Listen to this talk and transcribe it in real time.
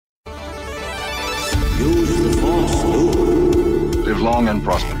Use the Force, Luke. Live long and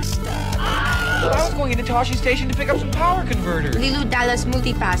prosper. I was going into Toshi Station to pick up some power converters. Lilu Dallas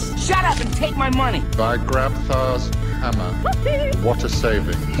Multipass. Shut up and take my money. I grab Thar's hammer. What a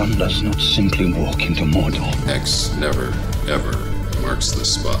saving. One does not simply walk into Mordor. X never, ever marks the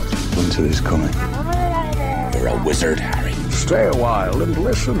spot. Winter is coming. You're a wizard, Harry. Stay a while and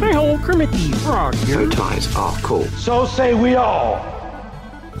listen. Hey, ho, Kermit the Frog here. Bow ties are cool. So say we all.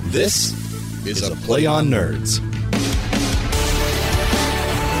 This is a Play on Nerds.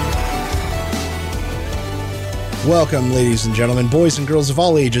 Welcome, ladies and gentlemen, boys and girls of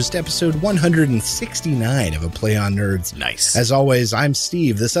all ages, to episode 169 of A Play on Nerds. Nice. As always, I'm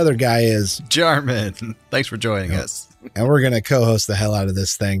Steve. This other guy is Jarman. Thanks for joining us. And we're going to co-host the hell out of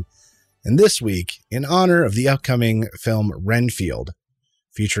this thing. And this week, in honor of the upcoming film Renfield,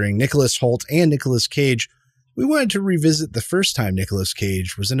 featuring Nicholas Hoult and Nic Cage, we wanted to revisit the first time Nicolas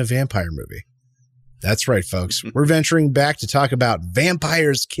Cage was in a vampire movie. That's right, folks. We're venturing back to talk about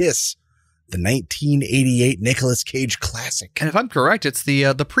Vampire's Kiss, the 1988 Nicolas Cage classic. And if I'm correct, it's the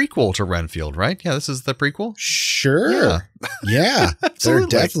prequel to Renfield, right? Yeah, this is the prequel? Sure. Yeah. They're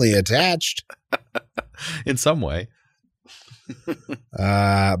definitely attached. In some way.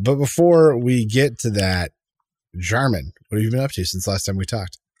 But before we get to that, Jarman, what have you been up to since last time we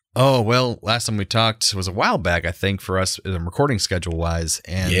talked? Oh, well, last time we talked was a while back, I think, for us, recording schedule-wise.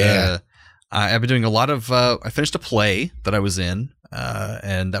 And I've been doing a lot of, I finished a play that I was in,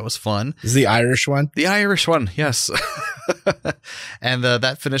 and that was fun. Is the Irish one? The Irish one, yes. And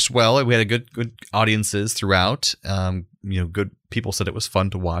that finished well. We had a good audiences throughout. Good people said it was fun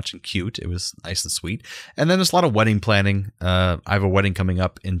to watch and cute. It was nice and sweet. And then there's a lot of wedding planning. I have a wedding coming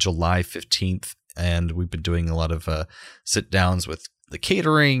up in July 15th, and we've been doing a lot of sit-downs with the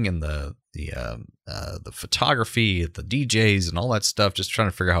catering and the photography, the DJs and all that stuff, just trying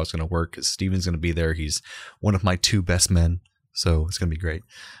to figure out how it's going to work because Steven's going to be there. He's one of my two best men, so it's going to be great.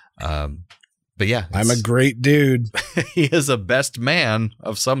 But yeah, I'm a great dude. He is a best man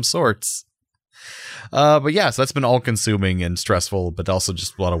of some sorts. But yeah, so that's been all consuming and stressful, but also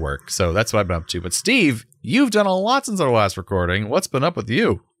just a lot of work. So that's what I've been up to. But Steve, you've done a lot since our last recording. What's been up with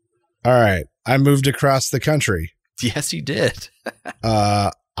you? All right. I moved across the country. Yes, you did.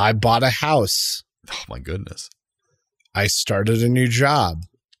 I bought a house. Oh my goodness. I started a new job.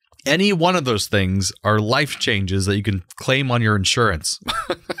 Any one of those things are life changes that you can claim on your insurance.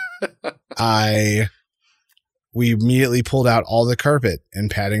 We immediately pulled out all the carpet and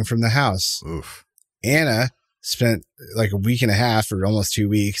padding from the house. Oof. Anna spent like a week and a half or almost 2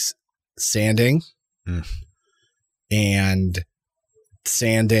 weeks sanding and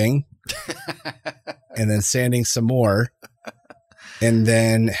sanding and then sanding some more. And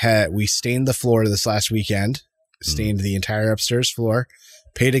then we stained the floor this last weekend, stained the entire upstairs floor,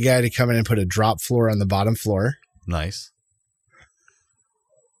 paid a guy to come in and put a drop floor on the bottom floor. Nice.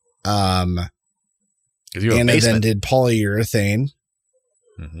 Anna then did polyurethane.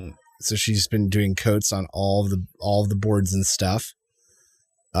 Mm-hmm. So she's been doing coats on all of the boards and stuff.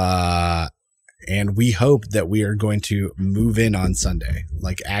 And we hope that we are going to move in on Sunday,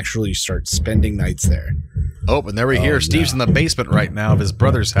 like actually start spending nights there. Oh, and there we hear Steve's in the basement right now of his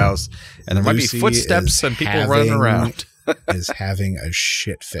brother's house, and there might be footsteps and people running around. Is having a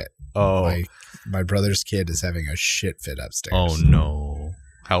shit fit. Oh, my brother's kid is having a shit fit upstairs. Oh no!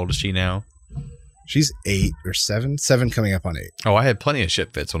 How old is she now? She's 8 or 7. 7 coming up on 8. Oh, I had plenty of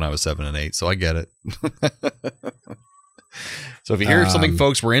shit fits when I was 7 and 8, so I get it. So if you hear something,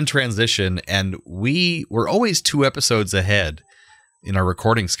 folks, we're in transition, and we're always 2 episodes ahead in our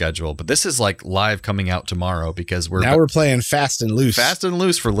recording schedule, but this is like live coming out tomorrow because we're playing fast and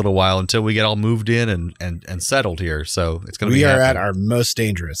loose for a little while until we get all moved in and settled here. So it's going to be happening. At our most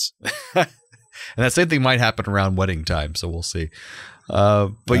dangerous. And that same thing might happen around wedding time, so we'll see.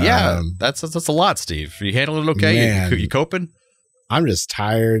 But yeah, that's a lot, Steve. You handling it okay? Man, you coping? I'm just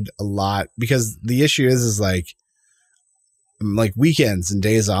tired a lot because the issue is like weekends and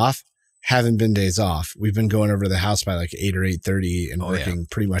days off haven't been days off. We've been going over to the house by like 8 or 8:30 and working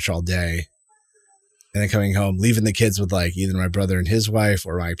pretty much all day. And then coming home, leaving the kids with like either my brother and his wife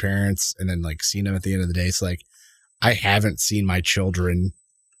or my parents, and then like seeing them at the end of the day. So like I haven't seen my children.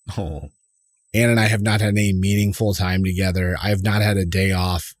 Oh. Ann and I have not had any meaningful time together. I have not had a day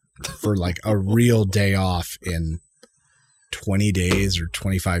off for like a real day off in 20 days or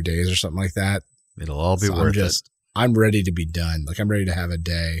 25 days or something like that. It'll all be worth it. I'm ready to be done. Like I'm ready to have a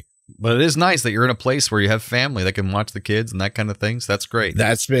day. But it is nice that you're in a place where you have family that can watch the kids and that kind of thing. So that's great.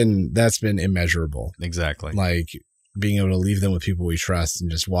 That's been immeasurable. Exactly. Like being able to leave them with people we trust and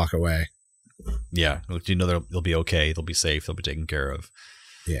just walk away. Yeah. You know, they'll be okay. They'll be safe. They'll be taken care of.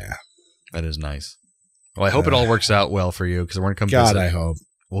 Yeah. That is nice. Well, I hope it all works out well for you because we're going to come God, visit. I hope.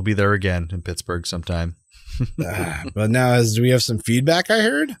 We'll be there again in Pittsburgh sometime. But now, do we have some feedback, I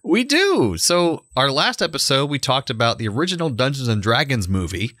heard? We do. So our last episode, we talked about the original Dungeons and Dragons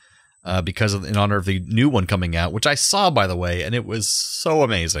movie in honor of the new one coming out, which I saw, by the way, and it was so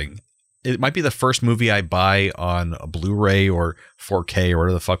amazing. It might be the first movie I buy on a Blu-ray or 4K or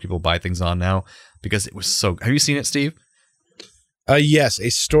whatever the fuck people buy things on now because it was so. Have you seen it, Steve? Yes, a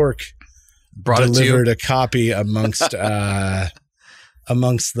stork delivered a copy amongst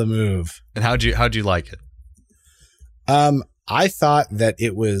amongst the move. And how'd you like it? I thought that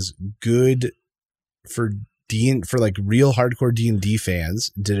it was good for like real hardcore D&D fans.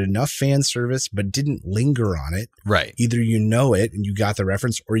 Did enough fan service, but didn't linger on it. Right. Either you know it and you got the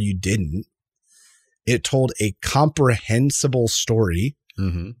reference, or you didn't. It told a comprehensible story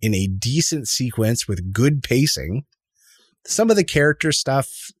in a decent sequence with good pacing. Some of the character stuff,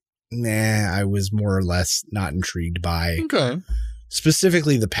 I was more or less not intrigued by. Okay.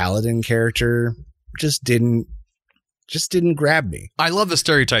 Specifically, the paladin character just didn't grab me. I love the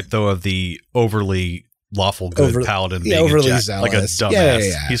stereotype though of the overly lawful good paladin being overly zealous, like a dumbass.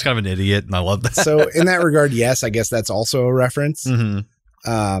 Yeah. He's kind of an idiot, and I love that. So in that regard, yes, I guess that's also a reference.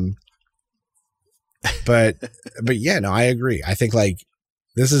 But yeah, no, I agree. I think like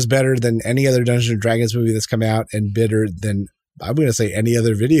this is better than any other Dungeons and Dragons movie that's come out, and better than, I'm going to say, any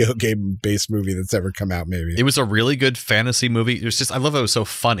other video game based movie that's ever come out. Maybe it was a really good fantasy movie. It was just, I love it was so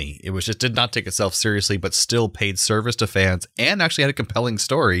funny. It was just did not take itself seriously, but still paid service to fans and actually had a compelling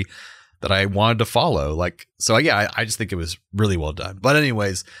story that I wanted to follow. Like, so yeah, I just think it was really well done. But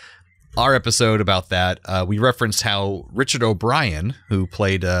anyways, our episode about that, we referenced how Richard O'Brien, who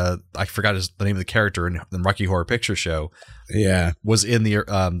played, I forgot the name of the character in the Rocky Horror Picture Show. Yeah. Was in the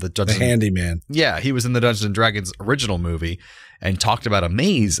handyman. Yeah. He was in the Dungeons and Dragons original movie and talked about a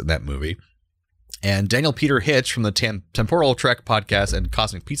maze in that movie. And Daniel Peter Hitch from the Temporal Trek podcast and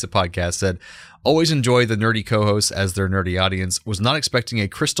Cosmic Pizza podcast said, always enjoy the nerdy co-hosts as their nerdy audience. Was not expecting a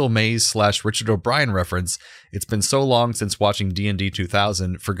Crystal Maze / Richard O'Brien reference. It's been so long since watching D&D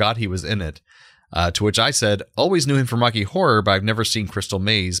 2000. Forgot he was in it. To which I said, always knew him from Rocky Horror, but I've never seen Crystal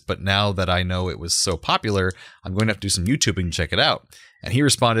Maze. But now that I know it was so popular, I'm going to have to do some YouTubing to check it out. And he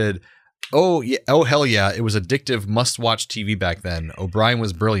responded, oh, yeah, oh, hell yeah. It was addictive, must-watch TV back then. O'Brien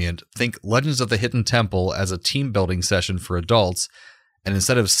was brilliant. Think Legends of the Hidden Temple as a team-building session for adults. And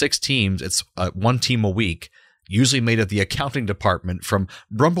instead of 6 teams, it's 1 team a week, usually made of the accounting department from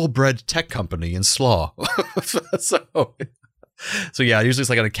Brumblebread Tech Company in Slaw. So yeah, usually it's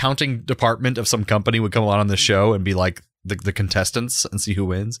like an accounting department of some company would come on the show and be like the contestants and see who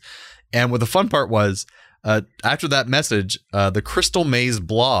wins. And what the fun part was, after that message, the Crystal Maze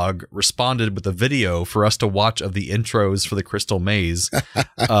blog responded with a video for us to watch of the intros for the Crystal Maze.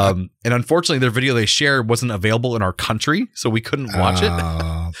 And unfortunately, their video they shared wasn't available in our country, so we couldn't watch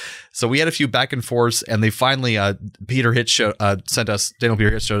it. So we had a few back and forths, and they finally, Daniel Peter Hitch showed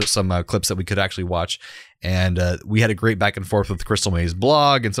us some clips that we could actually watch. And we had a great back and forth with the Crystal Maze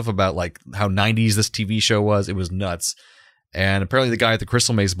blog and stuff about like how 90s this TV show was. It was nuts. And apparently the guy at the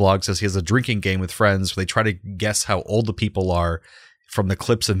Crystal Maze blog says he has a drinking game with friends where they try to guess how old the people are from the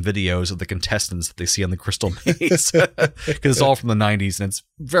clips and videos of the contestants that they see on the Crystal Maze. Because it's all from the 90s and it's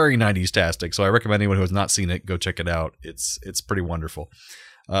very 90s-tastic. So I recommend anyone who has not seen it, go check it out. It's pretty wonderful.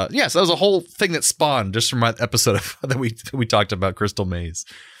 So that was a whole thing that spawned just from that episode that we talked about Crystal Maze.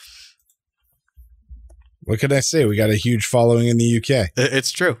 What can I say? We got a huge following in the UK.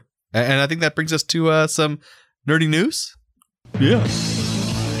 It's true. And I think that brings us to some nerdy news. Yeah.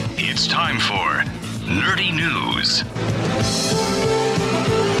 It's time for Nerdy News.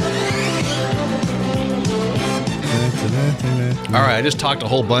 All right, I just talked a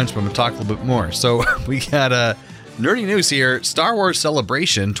whole bunch, but I'm going to talk a little bit more. So we got nerdy news here. Star Wars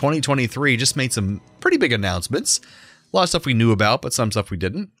Celebration 2023 just made some pretty big announcements. A lot of stuff we knew about, but some stuff we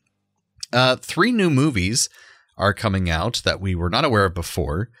didn't. 3 new movies are coming out that we were not aware of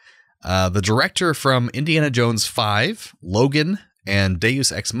before. The director from Indiana Jones 5, Logan, and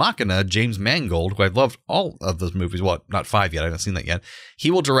Deus Ex Machina, James Mangold, who I've loved all of those movies. Well, not 5 yet. I haven't seen that yet. He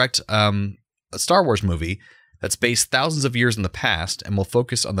will direct a Star Wars movie that's based thousands of years in the past and will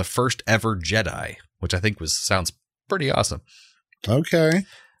focus on the first ever Jedi, which I think sounds pretty awesome. Okay.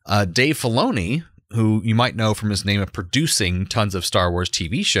 Dave Filoni, who you might know from his name of producing tons of Star Wars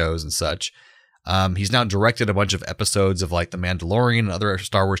TV shows and such. He's now directed a bunch of episodes of like The Mandalorian and other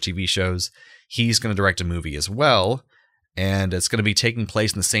Star Wars TV shows. He's going to direct a movie as well. And it's going to be taking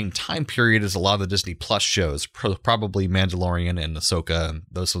place in the same time period as a lot of the Disney Plus shows, probably Mandalorian and Ahsoka. And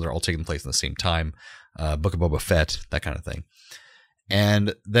those are all taking place in the same time. Book of Boba Fett, that kind of thing.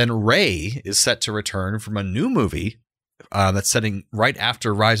 And then Rey is set to return from a new movie that's setting right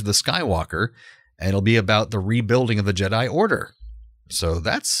after Rise of the Skywalker, and it'll be about the rebuilding of the Jedi Order. So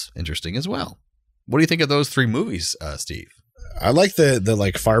that's interesting as well. What do you think of those 3 movies, Steve? I like the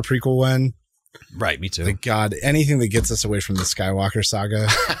like far prequel one. Right, me too. Like, God, anything that gets us away from the Skywalker saga.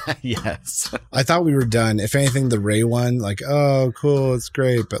 Yes. I thought we were done. If anything, the Rey one, like, oh, cool, it's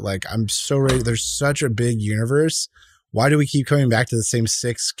great. But like, I'm so ready. There's such a big universe. Why do we keep coming back to the same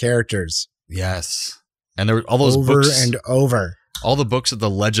 6 characters? Yes. And there were all those over books. and over. All the books of the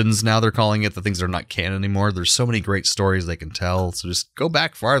legends now, they're calling it, the things that are not canon anymore. There's so many great stories they can tell. So just go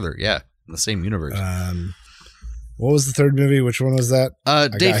back farther. Yeah. In the same universe. What was the 3rd movie? Which one was that?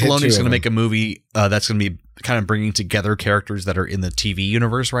 Dave Filoni's going to make a movie that's going to be kind of bringing together characters that are in the TV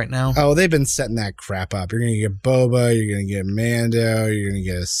universe right now. Oh, they've been setting that crap up. You're going to get Boba. You're going to get Mando. You're going to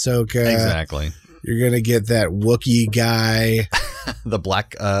get Ahsoka. Exactly. You're going to get that Wookiee guy. The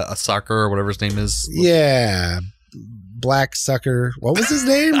Black Sucker or whatever his name is. Yeah. Black Sucker. What was his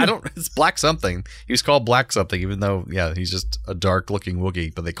name? It's Black something. He was called Black something, even though, yeah, he's just a dark looking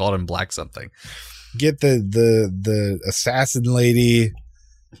Wookiee, but they called him Black something. Get the assassin lady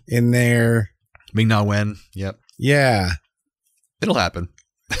in there. Ming-Na Wen. Yep. Yeah. It'll happen.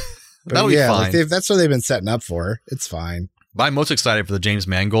 That'll be fine. Like that's what they've been setting up for. It's fine. But I'm most excited for the James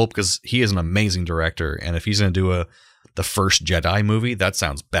Mangold because he is an amazing director. And if he's going to do the first Jedi movie, that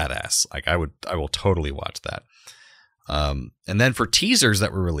sounds badass. Like I will totally watch that. And then for teasers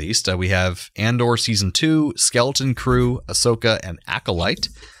that were released, we have Andor Season 2, Skeleton Crew, Ahsoka, and Acolyte.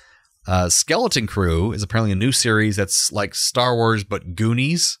 Skeleton Crew is apparently a new series that's like Star Wars but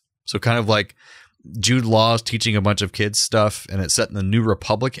Goonies. So kind of like Jude Law's teaching a bunch of kids stuff, and it's set in the New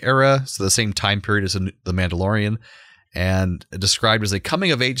Republic era, so the same time period as The Mandalorian, and described as a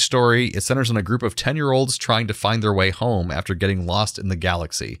coming-of-age story. It centers on a group of 10-year-olds trying to find their way home after getting lost in the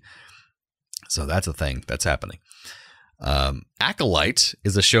galaxy. So that's a thing that's happening. Acolyte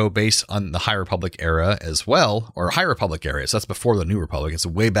is a show based on the High Republic era as well, or High Republic era. So that's before the New Republic. It's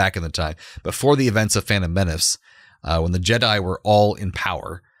way back in the time, before the events of Phantom Menace, when the Jedi were all in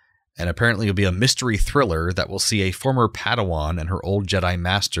power. And apparently it'll be a mystery thriller that will see a former Padawan and her old Jedi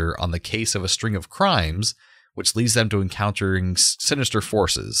master on the case of a string of crimes, which leads them to encountering sinister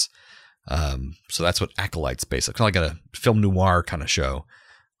forces. So that's what Acolyte's based on. Kind of like a film noir kind of show,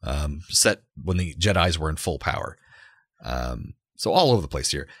 set when the Jedis were in full power. So all over the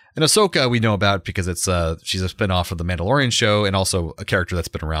place here. And Ahsoka we know about because it's she's a spinoff of the Mandalorian show and also a character that's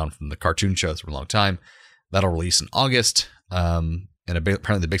been around from the cartoon shows for a long time. That'll release in August. And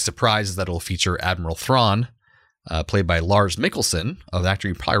apparently the big surprise is that it'll feature Admiral Thrawn, played by Lars Mikkelsen, an actor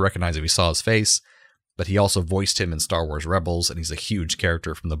you probably recognize if you saw his face, but he also voiced him in Star Wars Rebels, and he's a huge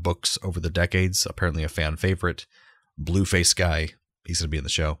character from the books over the decades, apparently a fan favorite. Blue-faced guy. He's going to be in the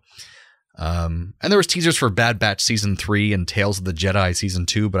show. And there was teasers for Bad Batch Season 3 and Tales of the Jedi Season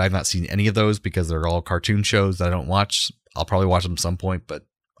 2, but I've not seen any of those because they're all cartoon shows that I don't watch. I'll probably watch them at some point, but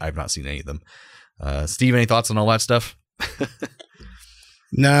I've not seen any of them. Steve, any thoughts on all that stuff?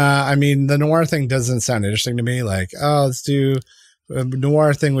 Nah, I mean, the noir thing doesn't sound interesting to me. Like, oh, let's do a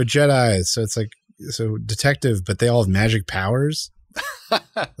noir thing with Jedis. So it's like, so detective, but they all have magic powers.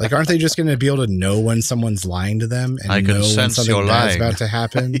 Like, aren't they just going to be able to know when someone's lying to them and know when something bad's about to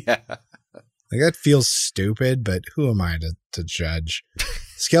happen? Yeah. Like, that feels stupid, but who am I to judge?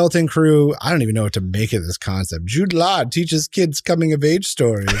 Skeleton Crew, I don't even know what to make of this concept. Jude Law teaches kids coming of age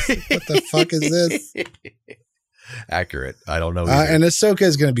stories. What the fuck is this? Accurate. I don't know. And Ahsoka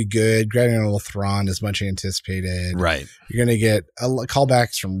is going to be good. Admiral Thrawn is much anticipated. Right. You're going to get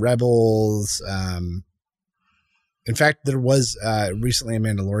callbacks from Rebels. In fact, there was recently a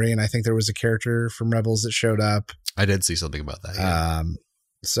Mandalorian. I think there was a character from Rebels that showed up. I did see something about that. Yeah.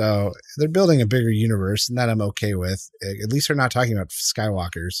 So they're building a bigger universe, and that I'm okay with. At least they're not talking about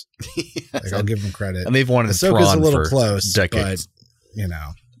Skywalkers. Yes, like, I'll give them credit. And they've wanted Ahsoka's Thrawn a little for close, decades. But, you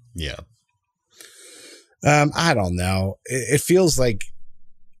know. Yeah. I don't know. It feels like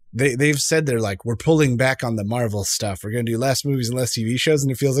they've said they're like, we're pulling back on the Marvel stuff. We're going to do less movies and less TV shows.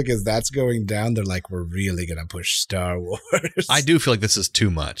 And it feels like as that's going down, they're like, we're really going to push Star Wars. I do feel like this is too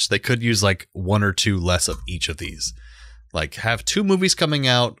much. They could use like one or two less of each of these. Like have 2 movies coming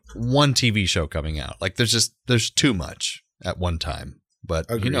out, 1 TV show coming out. Like there's too much at one time. But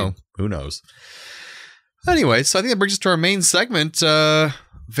Agreed. You know, who knows? Anyway, so I think that brings us to our main segment,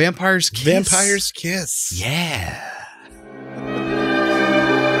 Vampire's Kiss. Vampire's Kiss. Yeah.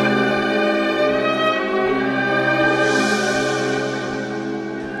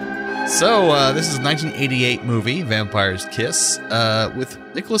 So this is a 1988 movie, Vampire's Kiss, with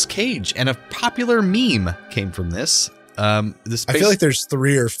Nicolas Cage, and a popular meme came from this. This I feel like there's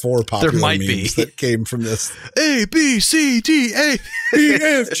 3 or 4 popular might memes be. that came from this. A, B, C, D, A, E,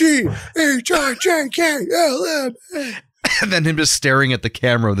 F, G, H, I, J, K, L, M, N. and then him just staring at the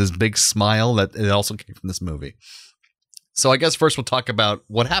camera with this big smile that it also came from this movie. So I guess first we'll talk about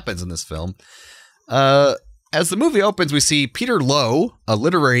what happens in this film. As the movie opens, we see Peter Lowe, a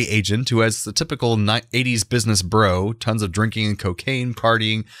literary agent who has the typical 80s business bro, tons of drinking and cocaine,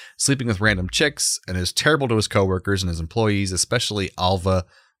 partying, sleeping with random chicks, and is terrible to his coworkers and his employees, especially Alva.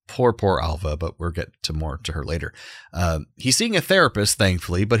 Poor Alva, but we'll get to more to her later. He's seeing a therapist,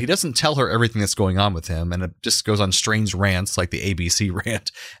 thankfully, but he doesn't tell her everything that's going on with him, and it just goes on strange rants like the ABC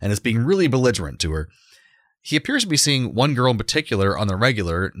rant, and is being really belligerent to her. He appears to be seeing one girl in particular on the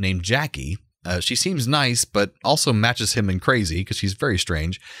regular named Jackie. She seems nice, but also matches him in crazy because she's very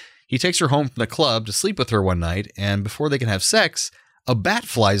strange. He takes her home from the club to sleep with her one night, and before they can have sex, a bat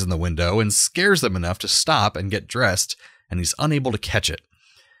flies in the window and scares them enough to stop and get dressed, and he's unable to catch it.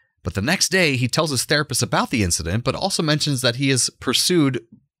 But the next day, he tells his therapist about the incident, but also mentions that he is pursued,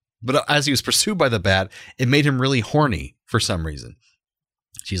 but as he was pursued by the bat, it made him really horny for some reason.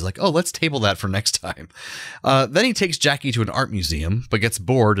 She's like, oh, let's table that for next time. Then he takes Jackie to an art museum, but gets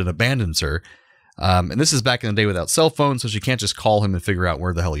bored and abandons her. And this is back in the day without cell phones, so she can't just call him and figure out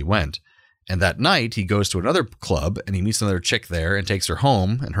where the hell he went. And that night, he goes to another club, and he meets another chick there and takes her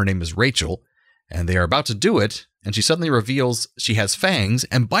home, and her name is Rachel. And they are about to do it, and she suddenly reveals she has fangs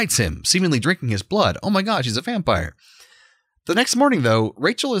and bites him, seemingly drinking his blood. Oh my god, she's a vampire. The next morning, though,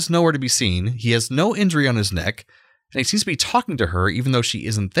 Rachel is nowhere to be seen. He has no injury on his neck, and he seems to be talking to her even though she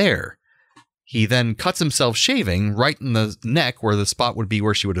isn't there. He then cuts himself shaving right in the neck where the spot would be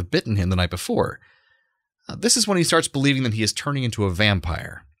where she would have bitten him the night before. This is when he starts believing that he is turning into a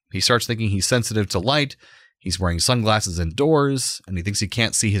vampire. He starts thinking he's sensitive to light, he's wearing sunglasses indoors, and he thinks he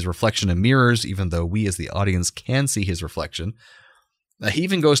can't see his reflection in mirrors, even though we as the audience can see his reflection. He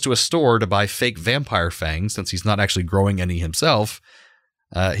even goes to a store to buy fake vampire fangs since he's not actually growing any himself.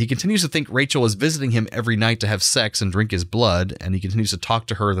 He continues to think Rachel is visiting him every night to have sex and drink his blood, and he continues to talk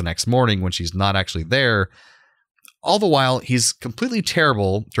to her the next morning when she's not actually there. All the while, he's completely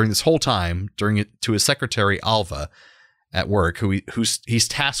terrible during this whole time, during it to his secretary, Alva, at work, he's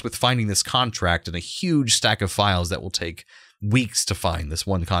tasked with finding this contract in a huge stack of files that will take weeks to find this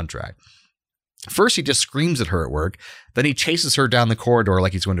one contract. First, he just screams at her at work. Then he chases her down the corridor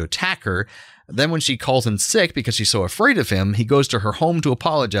like he's going to attack her. Then when she calls in sick because she's so afraid of him, he goes to her home to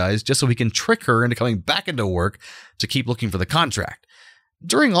apologize just so he can trick her into coming back into work to keep looking for the contract.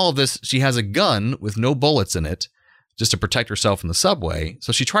 During all of this, she has a gun with no bullets in it just to protect herself in the subway.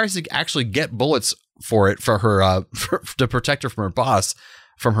 So she tries to actually get bullets for her to protect her from her boss,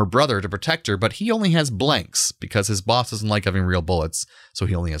 from her brother to protect her, but he only has blanks because his boss doesn't like having real bullets, so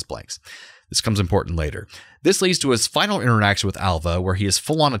he only has blanks. This comes important later. This leads to his final interaction with Alva, where he is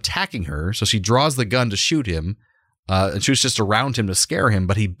full-on attacking her, so she draws the gun to shoot him, and shoots just around him to scare him,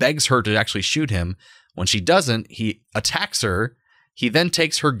 but he begs her to actually shoot him. When she doesn't, he attacks her. He then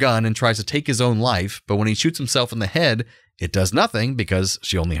takes her gun and tries to take his own life, but when he shoots himself in the head, it does nothing because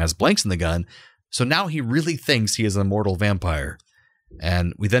she only has blanks in the gun. So now he really thinks he is an immortal vampire.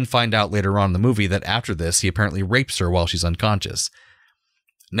 And we then find out later on in the movie that after this, he apparently rapes her while she's unconscious.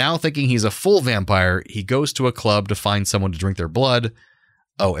 Now thinking he's a full vampire, he goes to a club to find someone to drink their blood.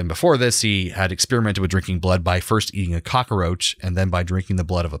 Oh, and before this, he had experimented with drinking blood by first eating a cockroach and then by drinking the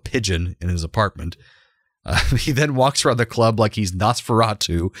blood of a pigeon in his apartment. He then walks around the club like he's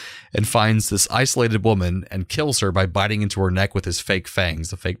Nosferatu and finds this isolated woman and kills her by biting into her neck with his fake fangs,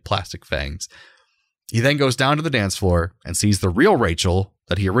 the fake plastic fangs. He then goes down to the dance floor and sees the real Rachel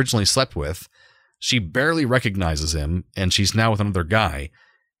that he originally slept with. She barely recognizes him, and she's now with another guy.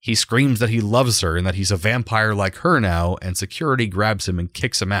 He screams that he loves her and that he's a vampire like her now, and security grabs him and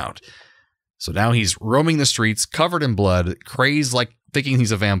kicks him out. So now he's roaming the streets, covered in blood, crazed like thinking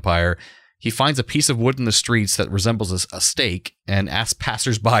he's a vampire. He finds a piece of wood in the streets that resembles a stake and asks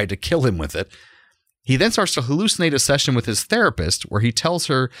passersby to kill him with it. He then starts to hallucinate a session with his therapist where he tells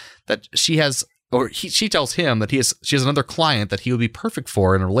her that she tells him that she has another client that he would be perfect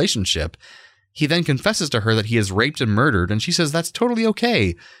for in a relationship. He then confesses to her that he is raped and murdered, and she says that's totally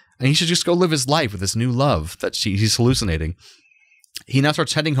okay, and he should just go live his life with this new love that he's hallucinating. He now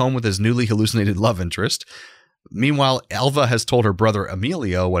starts heading home with his newly hallucinated love interest. Meanwhile, Alva has told her brother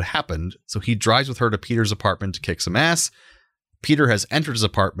Emilio what happened, so he drives with her to Peter's apartment to kick some ass. Peter has entered his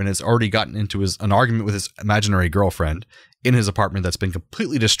apartment and has already gotten into an argument with his imaginary girlfriend in his apartment that's been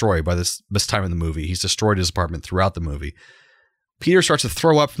completely destroyed by this time in the movie. He's destroyed his apartment throughout the movie. Peter starts to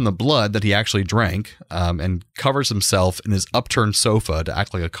throw up from the blood that he actually drank and covers himself in his upturned sofa to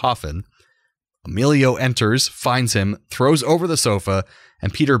act like a coffin. Emilio enters, finds him, throws over the sofa,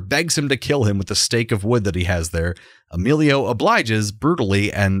 and Peter begs him to kill him with the stake of wood that he has there. Emilio obliges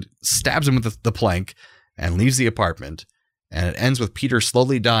brutally and stabs him with the plank and leaves the apartment. And it ends with Peter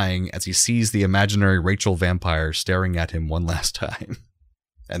slowly dying as he sees the imaginary Rachel vampire staring at him one last time.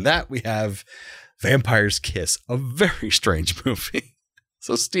 And that we have Vampire's Kiss, a very strange movie.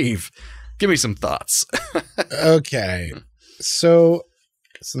 So, Steve, give me some thoughts. Okay. So,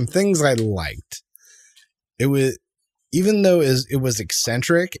 some things I liked. It was, even though it was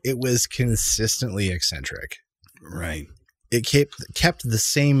eccentric, it was consistently eccentric. Right. It kept the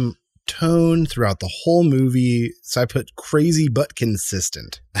same tone throughout the whole movie. So I put crazy but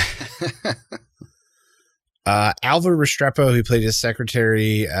consistent. Alva Restrepo, who played his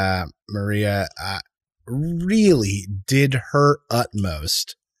secretary, Maria, really did her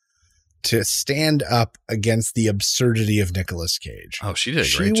utmost to stand up against the absurdity of Nicolas Cage. Oh, she did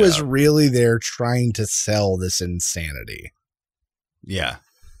a great job. She was really there trying to sell this insanity. Yeah.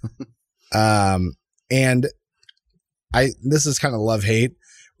 And this is kind of love-hate.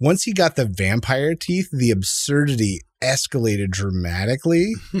 Once he got the vampire teeth, the absurdity escalated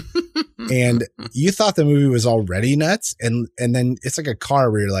dramatically. And you thought the movie was already nuts. And then it's like a car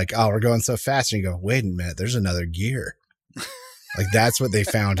where you're like, oh, we're going so fast. And you go, wait a minute, there's another gear. Like, that's what they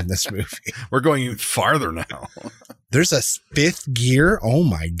found in this movie. We're going even farther now. There's a fifth gear? Oh,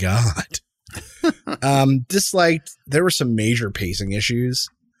 my God. Disliked, there were some major pacing issues.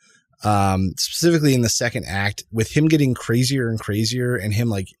 Specifically in the second act, with him getting crazier and crazier and him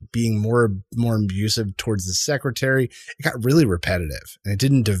like being more abusive towards the secretary. It got really repetitive and it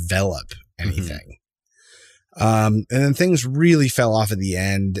didn't develop anything. And then things really fell off at the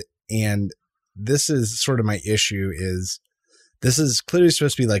end. And this is sort of my issue is this is clearly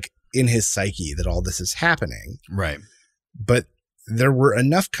supposed to be like in his psyche that all this is happening. Right. But there were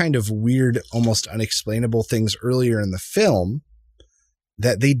enough kind of weird, almost unexplainable things earlier in the film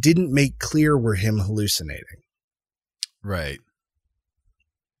that they didn't make clear were him hallucinating. Right.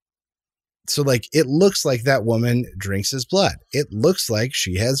 So like, it looks like that woman drinks his blood. It looks like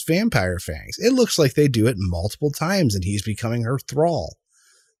she has vampire fangs. It looks like they do it multiple times and he's becoming her thrall.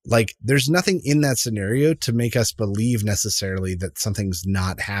 Like, there's nothing in that scenario to make us believe necessarily that something's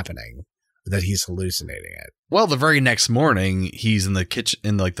not happening, that he's hallucinating it. Well, the very next morning, he's in the kitchen,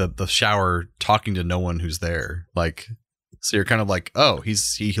 in like the shower, talking to no one who's there. Like, so you're kind of like, oh,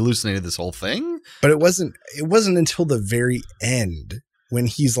 he hallucinated this whole thing. But it wasn't until the very end when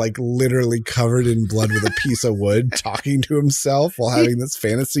he's like literally covered in blood with a piece of wood, talking to himself while having this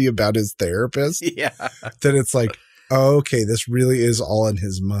fantasy about his therapist. Yeah, that it's like, oh, okay, this really is all in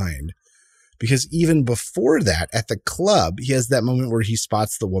his mind. Because even before that, at the club, he has that moment where he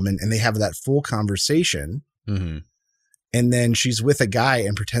spots the woman and they have that full conversation. Mm-hmm. And then she's with a guy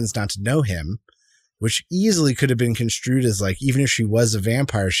and pretends not to know him, which easily could have been construed as like, even if she was a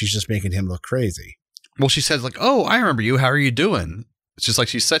vampire, she's just making him look crazy. Well, she says like, oh, I remember you. How are you doing? It's just like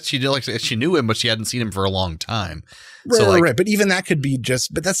she said she did, like she knew him, but she hadn't seen him for a long time. Right, so like, right. But even that could be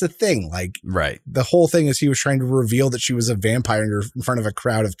just, but that's the thing. Like, right. The whole thing is he was trying to reveal that she was a vampire in front of a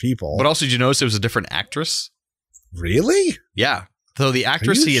crowd of people. But also, did you notice it was a different actress? Really? Yeah. So the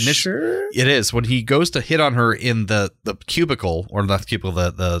actress sure? It is when he goes to hit on her in the cubicle, or not the cubicle,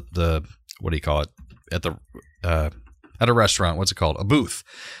 the what do you call it, at a restaurant? What's it called? A booth.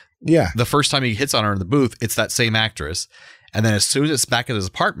 Yeah. The first time he hits on her in the booth, it's that same actress. And then as soon as it's back at his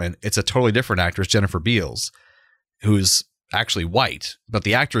apartment, it's a totally different actress, Jennifer Beals, who's actually white. But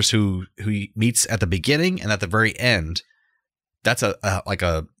the actress who he meets at the beginning and at the very end, that's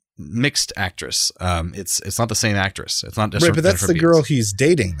a mixed actress. It's not the same actress. It's not right, but that's the girl he's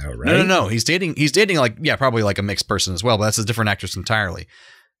dating, though, right? No. He's dating like, yeah, probably like a mixed person as well. But that's a different actress entirely.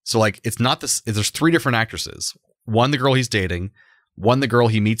 So like, it's not this. There's three different actresses. One, the girl he's dating. One, the girl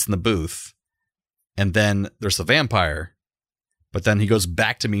he meets in the booth. And then there's the vampire. But then he goes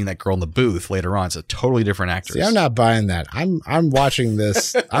back to meeting that girl in the booth later on. It's a totally different actress. See, I'm not buying that. I'm watching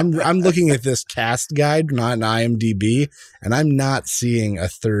this. I'm looking at this cast guide, not an IMDb, and I'm not seeing a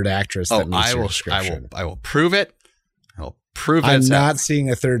third actress that meets your description. I will prove it. I will prove it. I'm not seeing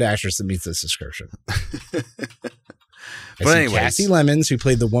a third actress that meets this description. I see Kathy Lemons, who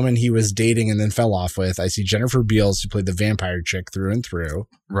played the woman he was dating and then fell off with. I see Jennifer Beals, who played the vampire chick through and through.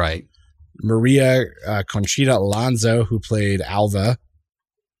 Right. Maria Conchita Alonso, who played Alva.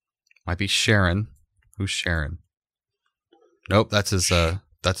 Might be Sharon. Who's Sharon? Nope, that's his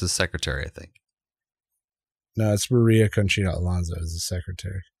secretary, I think. No, it's Maria Conchita Alonso as the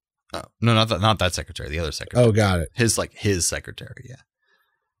secretary. Oh, no, not that secretary. The other secretary. Oh, got it. His secretary. Yeah.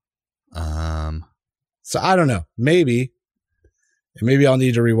 So I don't know. Maybe And maybe I'll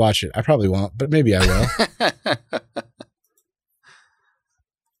need to rewatch it. I probably won't, but maybe I will.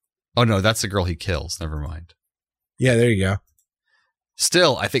 Oh, no, that's the girl he kills. Never mind. Yeah, there you go.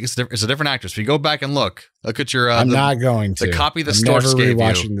 Still, I think it's a different actress. If you go back and look at your... I'm not going to. The copy the I'm Storks never gave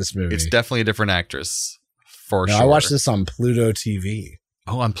rewatching you. this movie. It's definitely a different actress. For No, sure. I watched this on Pluto TV.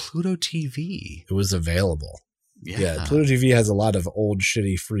 Oh, on Pluto TV. It was available. Yeah. Pluto TV has a lot of old,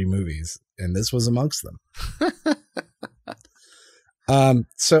 shitty free movies, and this was amongst them.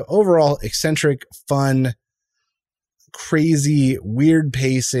 So overall, eccentric, fun, crazy, weird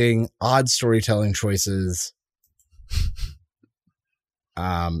pacing, odd storytelling choices.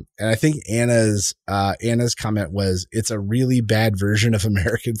 And I think Anna's comment was, it's a really bad version of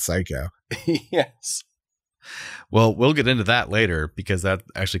American Psycho. Yes. Well, we'll get into that later because that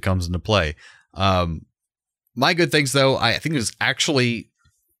actually comes into play. My good things, though, I think it was actually,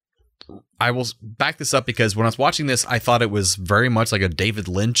 I will back this up because when I was watching this, I thought it was very much like a David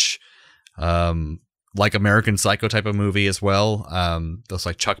Lynch, like American Psycho type of movie as well. Those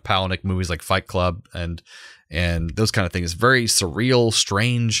like Chuck Palahniuk movies like Fight Club and those kind of things. Very surreal,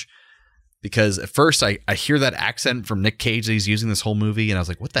 strange, because at first I hear that accent from Nic Cage that he's using this whole movie, and I was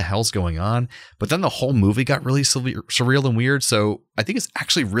like, what the hell's going on? But then the whole movie got really surreal and weird. So I think it's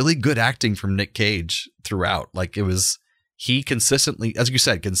actually really good acting from Nic Cage throughout. Like he consistently, as you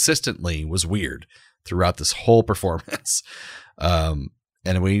said, was weird throughout this whole performance. And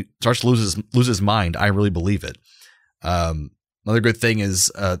when he starts to lose his mind, I really believe it. Another good thing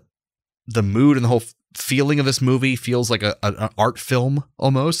is the mood and the whole feeling of this movie feels like an art film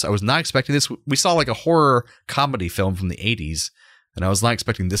almost. I was not expecting this. We saw like a horror comedy film from the 80s, and I was not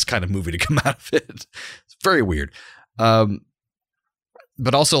expecting this kind of movie to come out of it. It's very weird. But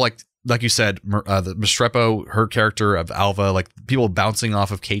also like you said, the Restrepo, her character of Alva, like people bouncing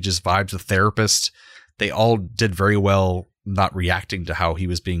off of Cage's vibes, the therapist, they all did very well not reacting to how he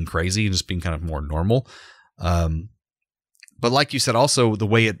was being crazy and just being kind of more normal. But like you said, also the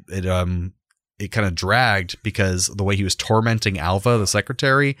way it kind of dragged because the way he was tormenting Alva, the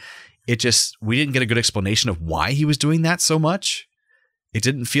secretary, we didn't get a good explanation of why he was doing that so much. It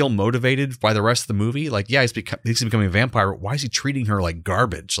didn't feel motivated by the rest of the movie. Like, yeah, he's becoming a vampire. Why is he treating her like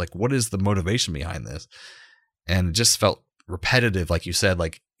garbage? Like, what is the motivation behind this? And it just felt repetitive. Like you said,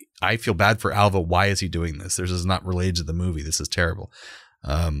 like, I feel bad for Alva. Why is he doing this? This is not related to the movie. This is terrible.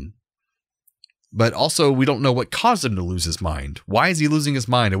 But also, we don't know what caused him to lose his mind. Why is he losing his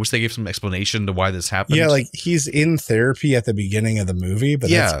mind? I wish they gave some explanation to why this happened. Yeah, like he's in therapy at the beginning of the movie, but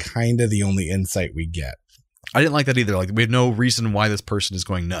that's kind of the only insight we get. I didn't like that either. Like, we have no reason why this person is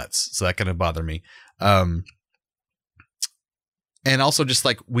going nuts. So that kind of bothered me. And also just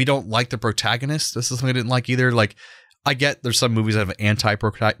like, we don't like the protagonist. This is something I didn't like either. Like, I get there's some movies that have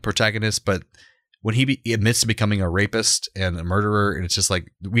anti-protagonist, but when he admits to becoming a rapist and a murderer, and it's just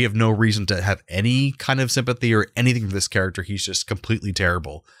like, we have no reason to have any kind of sympathy or anything for this character. He's just completely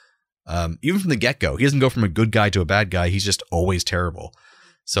terrible. Even from the get-go, he doesn't go from a good guy to a bad guy. He's just always terrible.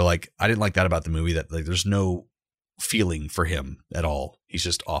 So like, I didn't like that about the movie, that like there's no feeling for him at all. He's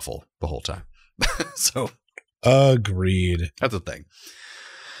just awful the whole time. So agreed. That's the thing.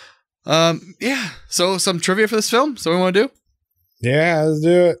 Yeah. So some trivia for this film. So we want to do? Yeah, let's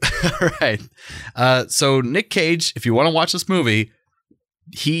do it. All right. So Nic Cage, if you want to watch this movie,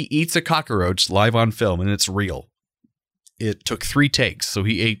 he eats a cockroach live on film, and it's real. It took 3 takes, so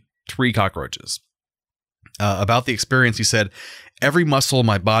he ate 3 cockroaches. About the experience, he said, "Every muscle in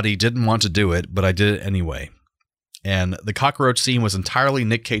my body didn't want to do it, but I did it anyway." And the cockroach scene was entirely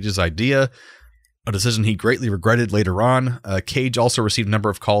Nic Cage's idea, a decision he greatly regretted later on. Cage also received a number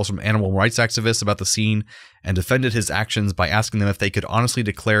of calls from animal rights activists about the scene and defended his actions by asking them if they could honestly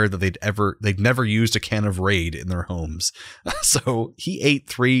declare that they'd never used a can of Raid in their homes. So he ate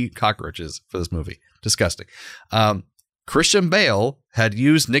 3 cockroaches for this movie. Disgusting. Christian Bale had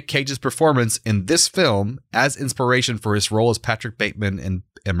used Nic Cage's performance in this film as inspiration for his role as Patrick Bateman in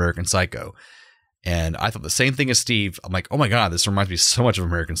American Psycho. And I thought the same thing as Steve. I'm like, oh my God, this reminds me so much of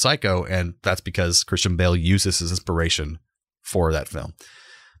American Psycho. And that's because Christian Bale used this as inspiration for that film.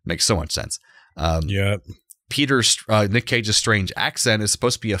 Makes so much sense. Yep. Nic Cage's strange accent is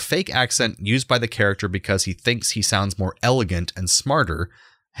supposed to be a fake accent used by the character because he thinks he sounds more elegant and smarter,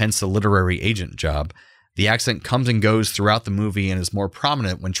 hence the literary agent job. The accent comes and goes throughout the movie and is more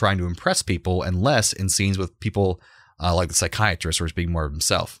prominent when trying to impress people and less in scenes with people like the psychiatrist, where he's being more of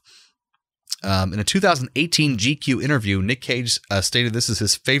himself. In a 2018 GQ interview, Nic Cage stated this is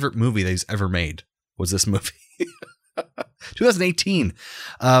his favorite movie that he's ever made, was this movie. 2018.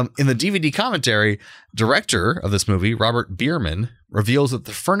 In the DVD commentary, director of this movie, Robert Bierman, reveals that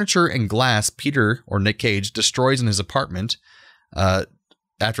the furniture and glass Peter, or Nic Cage, destroys in his apartment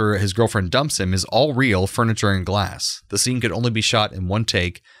after his girlfriend dumps him is all real furniture and glass. The scene could only be shot in one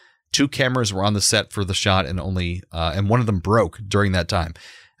take. 2 cameras were on the set for the shot and one of them broke during that time.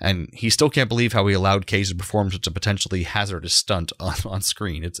 And he still can't believe how he allowed Cage to perform such a potentially hazardous stunt on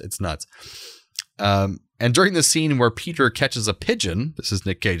screen. It's nuts. And during the scene where Peter catches a pigeon, this is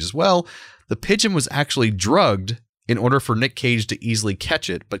Nic Cage as well, the pigeon was actually drugged in order for Nic Cage to easily catch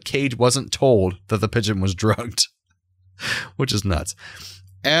it, but Cage wasn't told that the pigeon was drugged, which is nuts.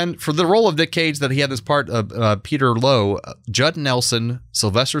 And for the role of Nic Cage that he had this part of Peter Lowe, Judd Nelson,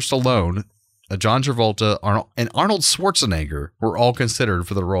 Sylvester Stallone, John Travolta, and Arnold Schwarzenegger were all considered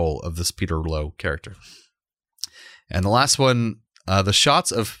for the role of this Peter Lowe character. And the last one, the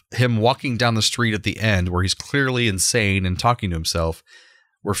shots of him walking down the street at the end where he's clearly insane and talking to himself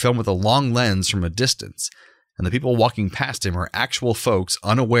were filmed with a long lens from a distance. And the people walking past him are actual folks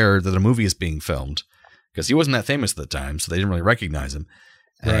unaware that a movie is being filmed because he wasn't that famous at the time, so they didn't really recognize him.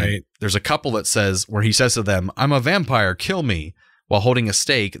 And right. There's a couple that says, where he says to them, "I'm a vampire, kill me," while holding a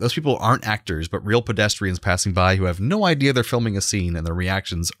stake. Those people aren't actors, but real pedestrians passing by who have no idea they're filming a scene, and their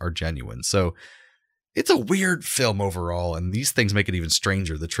reactions are genuine. So it's a weird film overall, and these things make it even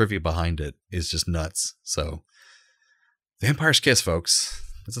stranger. The trivia behind it is just nuts. So Vampire's Kiss, folks.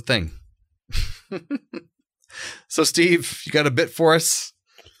 It's a thing. So, Steve, you got a bit for us?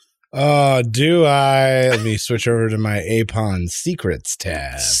 Oh, do I? Let me switch over to my Apon Secrets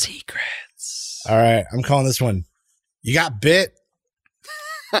tab. Secrets. All right. I'm calling this one, You Got Bit?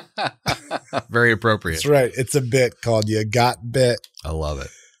 Very appropriate. That's right. It's a bit called You Got Bit. I love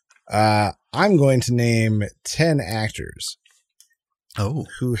it. I'm going to name 10 actors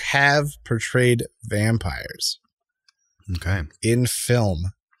who have portrayed vampires in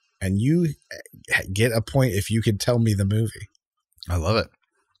film. And you get a point if you could tell me the movie. I love it.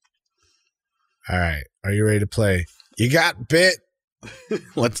 All right. Are you ready to play? You Got Bit?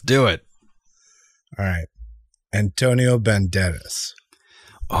 Let's do it. All right. Antonio Banderas.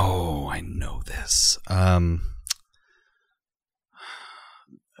 Oh, I know this.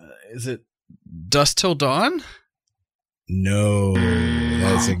 Is it Dusk Till Dawn? No,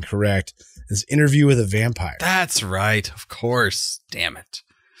 that's incorrect. It's Interview with a Vampire. That's right. Of course. Damn it.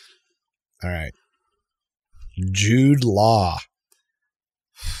 All right. Jude Law.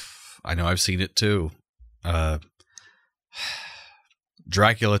 I know, I've seen it too.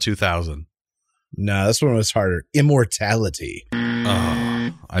 Dracula 2000. No, this one was harder. Immortality.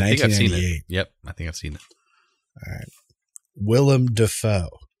 Oh, I think I've seen it. Yep, I think I've seen it. All right. Willem Dafoe.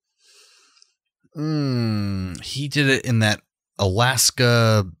 He did it in that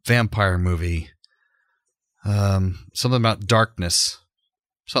Alaska vampire movie. Something about darkness.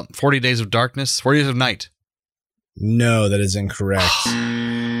 40 Days of Darkness? 40 Days of Night. No, that is incorrect.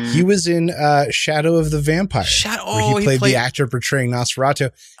 He was in Shadow of the Vampire. Where he played the actor portraying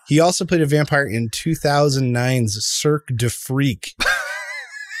Nosferatu. He also played a vampire in 2009's Cirque du Freak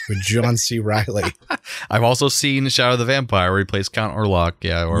with John C. Reilly. I've also seen Shadow of the Vampire where he plays Count Orlok.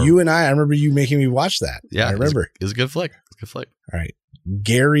 Yeah, you and I remember you making me watch that. Yeah, I remember. It was a good flick. All right.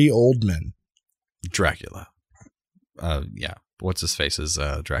 Gary Oldman. Dracula. Yeah. What's his face is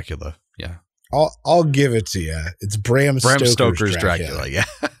Dracula. Yeah. I'll give it to you. It's Bram Stoker's Dracula. Yeah.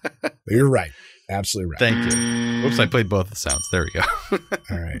 You're right. Absolutely right. Thank you. Oops, I played both the sounds. There we go.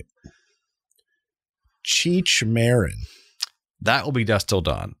 All right. Cheech Marin. That will be Dusk Till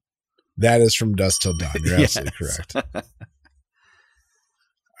Dawn. That is from Dusk Till Dawn. You're absolutely correct. All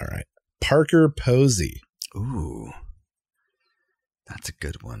right. Parker Posey. Ooh. That's a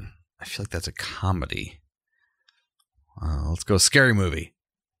good one. I feel like that's a comedy. Let's go Scary Movie.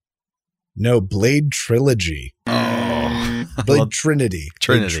 No, Blade Trilogy. Oh. Blade Trinity.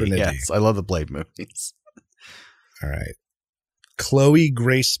 Trinity. Yes, I love the Blade movies. All right. Chloe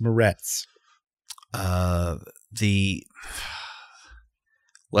Grace Moretz. The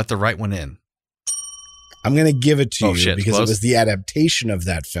Let the Right One In. I'm going to give it to you because close. It was the adaptation of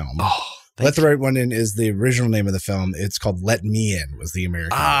that film. Oh, Let the Right One In is the original name of the film. It's called Let Me In was the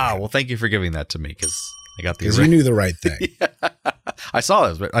American name. Well, thank you for giving that to me because I got the because you knew the right thing. Yeah. I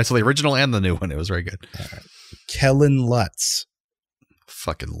saw it. I saw the original and the new one. It was very good. All right. Kellen Lutz.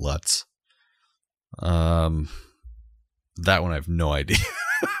 Fucking Lutz. That one I have no idea.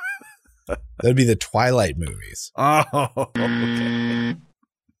 That'd be the Twilight movies. Oh, okay.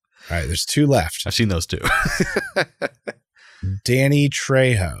 All right, there's 2 left. I've seen those 2. Danny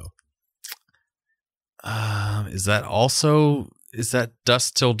Trejo. Is that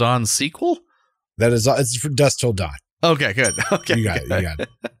Dusk Till Dawn sequel? That is, it's for Dusk Till Dawn. Okay, good. Okay, you got it.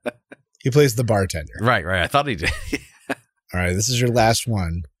 He plays the bartender. Right. I thought he did. All right, this is your last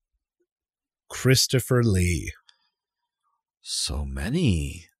one. Christopher Lee. So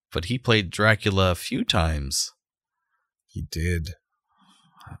many. But he played Dracula a few times. He did.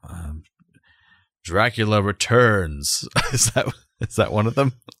 Dracula Returns. Is that one of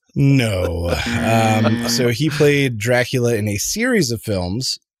them? No. So he played Dracula in a series of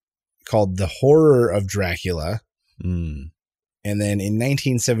films called The Horror of Dracula. Mm. And then in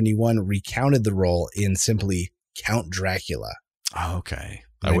 1971 recounted the role in simply Count Dracula. Oh, okay.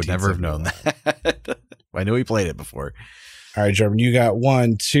 I would never have known that. I knew he played it before. All right, Jordan, you got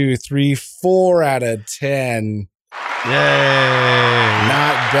 1, 2, 3, 4 out of 10. Yay!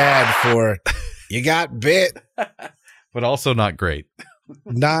 Not bad for you got bit. But also not great.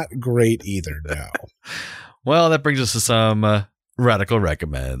 Not great either, no. Well, that brings us to some radical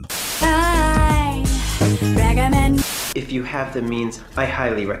recommend. I recommend. If you have the means, I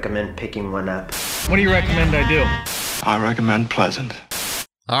highly recommend picking one up. What do you recommend I do? I recommend Pleasant.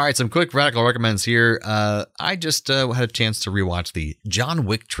 All right, some quick radical recommends here. I just had a chance to rewatch the John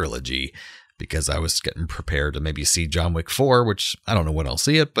Wick trilogy because I was getting prepared to maybe see John Wick 4, which I don't know when I'll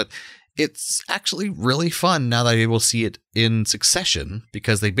see it, but it's actually really fun now that I'm able to see it in succession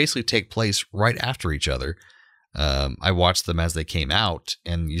because they basically take place right after each other. I watched them as they came out,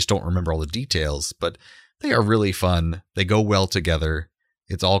 and you just don't remember all the details, but they are really fun. They go well together.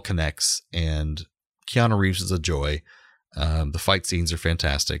 It all connects, and Keanu Reeves is a joy. The fight scenes are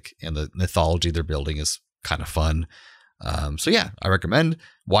fantastic, and the mythology they're building is kind of fun. So yeah, I recommend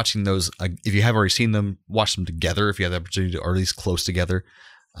watching those. If you have already seen them, watch them together if you have the opportunity to, or at least close together.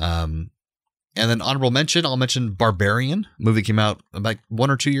 And then honorable mention, I'll mention Barbarian. Movie came out about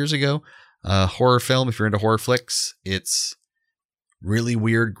 1 or 2 years ago. Horror film. If you're into horror flicks, it's really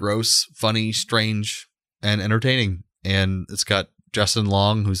weird, gross, funny, strange, and entertaining. And it's got Justin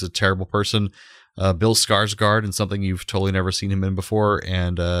Long, who's a terrible person, Bill Skarsgård, and something you've totally never seen him in before,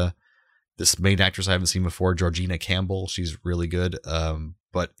 and this main actress I haven't seen before, Georgina Campbell. She's really good.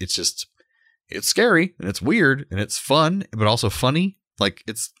 But it's scary, and it's weird, and it's fun, but also funny. Like,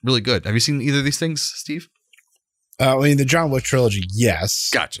 it's really good. Have you seen either of these things, Steve? I mean, the John Wick trilogy, yes.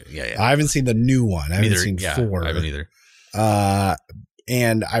 Gotcha. Yeah. I haven't seen the new one. I haven't seen 4. I haven't either.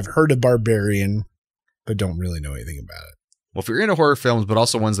 And I've heard of Barbarian, but don't really know anything about it. Well, if you're into horror films, but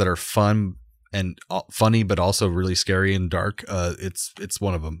also ones that are fun and funny, but also really scary and dark, it's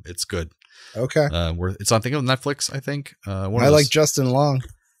one of them. It's good. Okay. It's on Netflix, I think. I like Justin Long.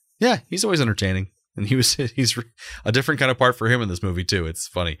 Yeah, he's always entertaining. And he's a different kind of part for him in this movie too. It's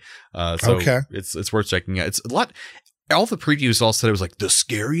funny. Okay. It's worth checking out. It's a lot. All the previews all said it was like the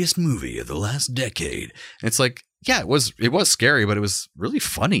scariest movie of the last decade. And it's like, yeah, it was scary, but it was really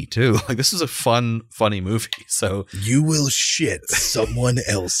funny too. Like, this is a funny movie. So you will shit someone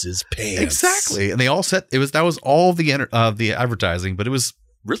else's pants. Exactly. And they all said that was all the advertising, but it was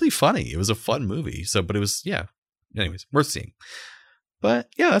really funny. It was a fun movie. So, but it was, yeah. Anyways, worth seeing. But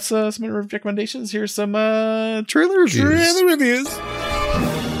yeah, that's some recommendations. Here's some trailer reviews.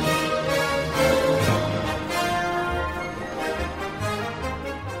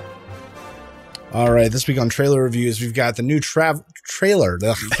 All right, this week on trailer reviews, we've got the new trailer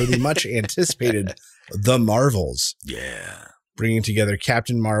for the much anticipated The Marvels. Yeah. Bringing together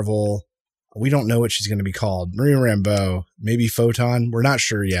Captain Marvel. We don't know what she's going to be called. Maria Rambeau, maybe Photon. We're not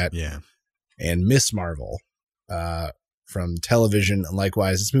sure yet. Yeah. And Miss Marvel. From television.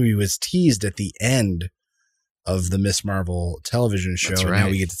 Likewise, this movie was teased at the end of the Miss Marvel television show. That's right. And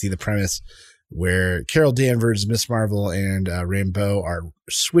now we get to see the premise where Carol Danvers, Miss Marvel, and Rambeau are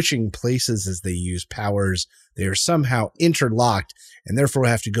switching places as they use powers. They are somehow interlocked and therefore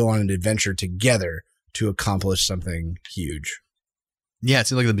have to go on an adventure together to accomplish something huge. Yeah, it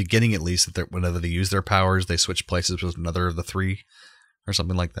seems like in the beginning, at least, that whenever they use their powers, they switch places with another of the three or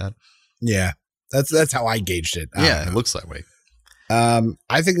something like that. Yeah. That's how I gauged it. Yeah, it looks that way.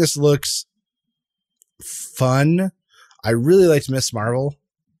 I think this looks fun. I really liked Miss Marvel.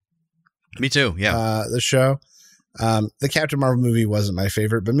 Me too. Yeah. The show. The Captain Marvel movie wasn't my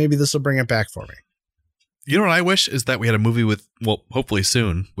favorite, but maybe this will bring it back for me. You know what I wish is that we had a movie with, well, hopefully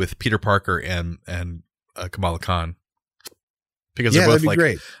soon, with Peter Parker and Kamala Khan. Because they're both like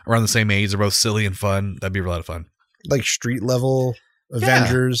great. Around the same age. They're both silly and fun. That'd be a lot of fun. Like street level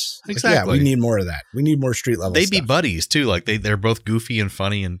Avengers. Yeah, exactly. Like, we need more of that. We need more street level They'd stuff. be buddies too. Like they're both goofy and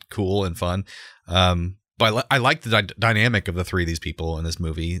funny and cool and fun. But I like the dynamic of the three of these people in this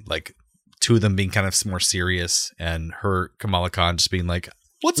movie. Like, two of them being kind of more serious, and Kamala Khan just being like,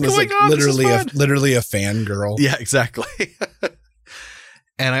 "What's going on?" Literally a fangirl. Yeah, exactly.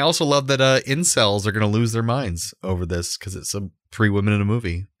 And I also love that incels are going to lose their minds over this because it's three women in a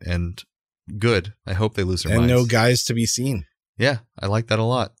movie, and good. I hope they lose their minds. And no guys to be seen. Yeah, I like that a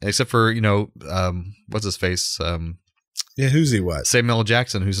lot. Except for, what's his face? Yeah, who's he what? Samuel L.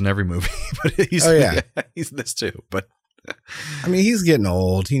 Jackson, who's in every movie. But he's, he's in this too. But I mean, he's getting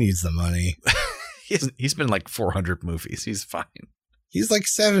old. He needs the money. he's been in like 400 movies. He's fine. He's like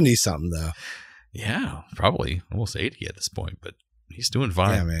 70 something though. Yeah, probably almost 80 at this point, but he's doing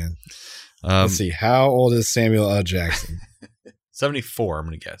fine. Yeah, man. Let's see. How old is Samuel L. Jackson? 74, I'm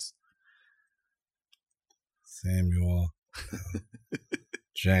going to guess. Samuel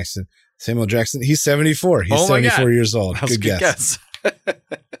Jackson. He's 74. He's 74 years old. That was Good guess.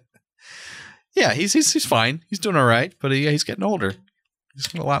 Yeah, he's fine. He's doing all right, but he's getting older. He's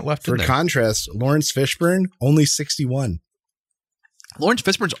got a lot left in there. For contrast, Lawrence Fishburne, only 61. Lawrence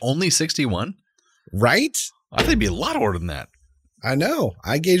Fishburne's only 61? Right? I think he'd be a lot older than that. I know.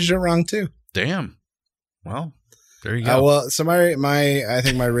 I gauged it wrong too. Damn. Well, there you go. Well, so I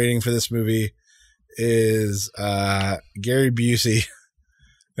think my rating for this movie is Gary Busey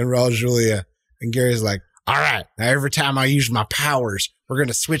and Raul Julia. And Gary's like, all right, now every time I use my powers, we're going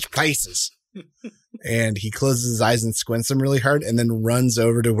to switch places. And he closes his eyes and squints them really hard and then runs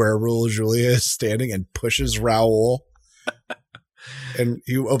over to where Raul Julia is standing and pushes Raul. And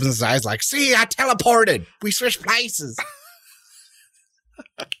he opens his eyes like, see, I teleported. We switched places.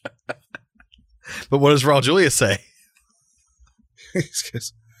 But what does Raul Julia say? He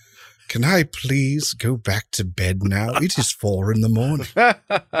goes, can I please go back to bed now? It is 4 a.m.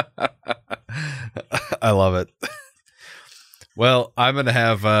 I love it. Well, I'm going to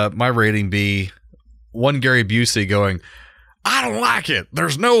have my rating be one Gary Busey going, I don't like it.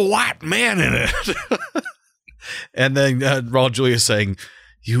 There's no white man in it. And then Raul Julia saying,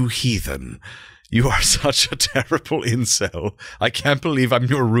 you heathen. You are such a terrible incel. I can't believe I'm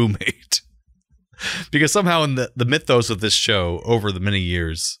your roommate. Because somehow in the mythos of this show over the many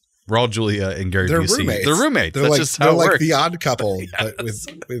years, Raul Julia and Gary Busey, they're roommates. That's just how it works. They're like the Odd Couple, but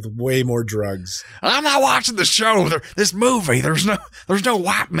with way more drugs. I'm not watching the show. This movie. There's no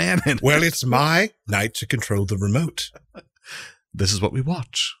white man in it. Well, it's my night to control the remote. This is what we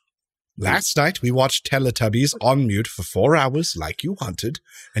watch. Last night we watched Teletubbies on mute for 4 hours like you wanted,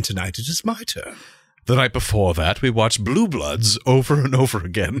 and tonight it is my turn. The night before that, we watched Blue Bloods over and over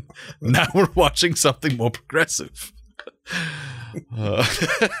again. Now we're watching something more progressive.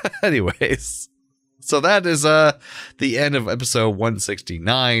 Anyways, so that is the end of episode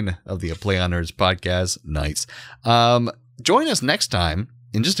 169 of the A Play on Nerds podcast. Nice. Join us next time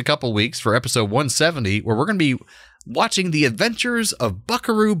in just a couple weeks for episode 170, where we're going to be watching the adventures of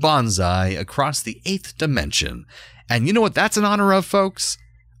Buckaroo Banzai across the 8th dimension. And you know what that's in honor of, folks?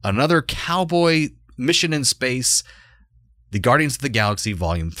 Another cowboy mission in space, the Guardians of the Galaxy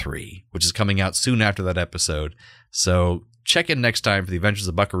Volume 3, which is coming out soon after that episode. So check in next time for the adventures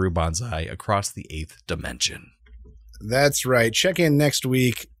of Buckaroo Banzai across the 8th dimension. That's right. Check in next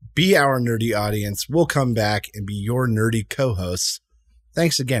week. Be our nerdy audience. We'll come back and be your nerdy co-hosts.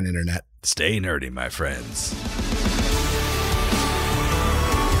 Thanks again, Internet. Stay nerdy, my friends.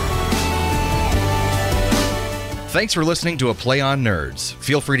 Thanks for listening to A Play on Nerds.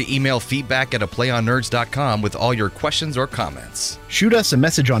 Feel free to email feedback at aplayonnerds.com with all your questions or comments. Shoot us a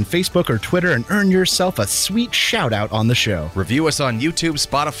message on Facebook or Twitter and earn yourself a sweet shout out on the show. Review us on YouTube,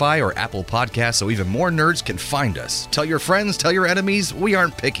 Spotify, or Apple Podcasts so even more nerds can find us. Tell your friends, tell your enemies, we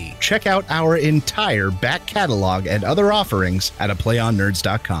aren't picky. Check out our entire back catalog and other offerings at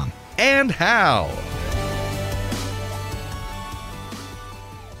aplayonnerds.com. And how?